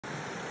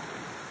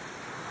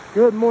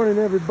Good morning,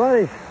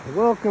 everybody.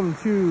 Welcome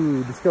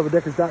to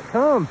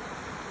DiscoverDeckers.com.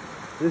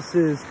 This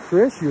is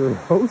Chris, your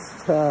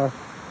host. How's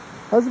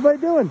everybody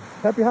doing?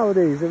 Happy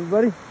holidays,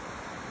 everybody.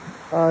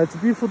 It's a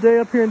beautiful day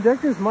up here in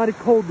Deckers. Mighty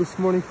cold this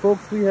morning,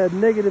 folks. We had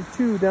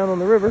 -2 down on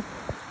the river.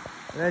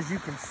 And as you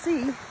can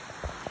see,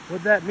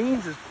 what that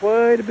means is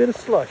quite a bit of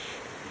slush.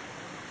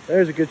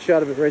 There's a good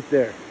shot of it right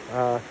there.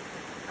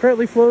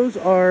 Currently flows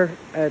are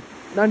at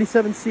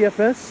 97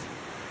 CFS,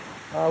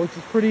 which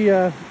is pretty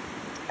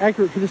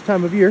accurate for this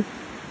time of year.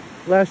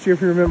 Last year,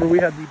 if you remember, we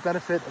had the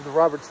benefit of the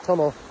Roberts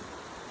Tunnel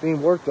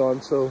being worked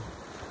on, so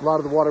a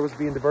lot of the water was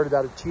being diverted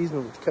out of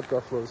Cheeseman, which kept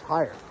our flows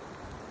higher.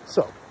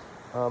 So,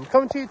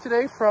 coming to you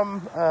today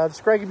from the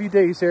Scraggy View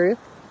Day Use area.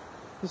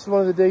 This is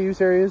one of the day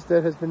use areas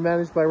that has been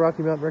managed by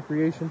Rocky Mountain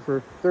Recreation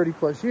for 30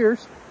 plus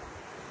years,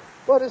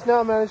 but is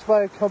now managed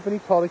by a company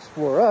called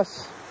Explore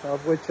Us,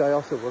 of which I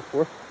also work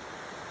for.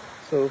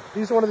 So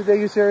these are one of the day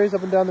use areas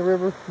up and down the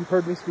river. You've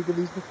heard me speak of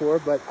these before,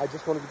 but I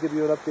just wanted to give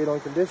you an update on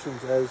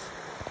conditions as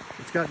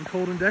it's gotten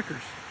cold in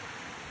Deckers,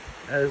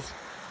 as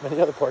many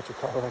other parts of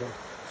Colorado.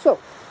 So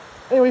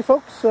anyway,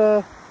 folks,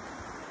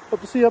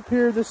 hope to see you up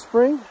here this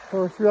spring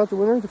or throughout the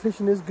winter. The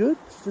fishing is good.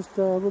 It's just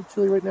a little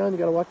chilly right now, and you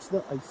got to watch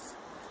the ice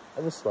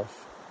and the slush.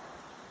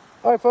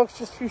 All right, folks,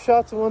 just a few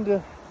shots. I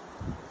wanted to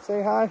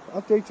say hi,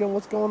 update you on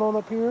what's going on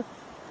up here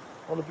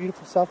on the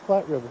beautiful South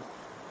Platte River.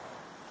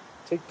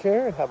 Take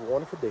care and have a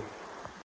wonderful day.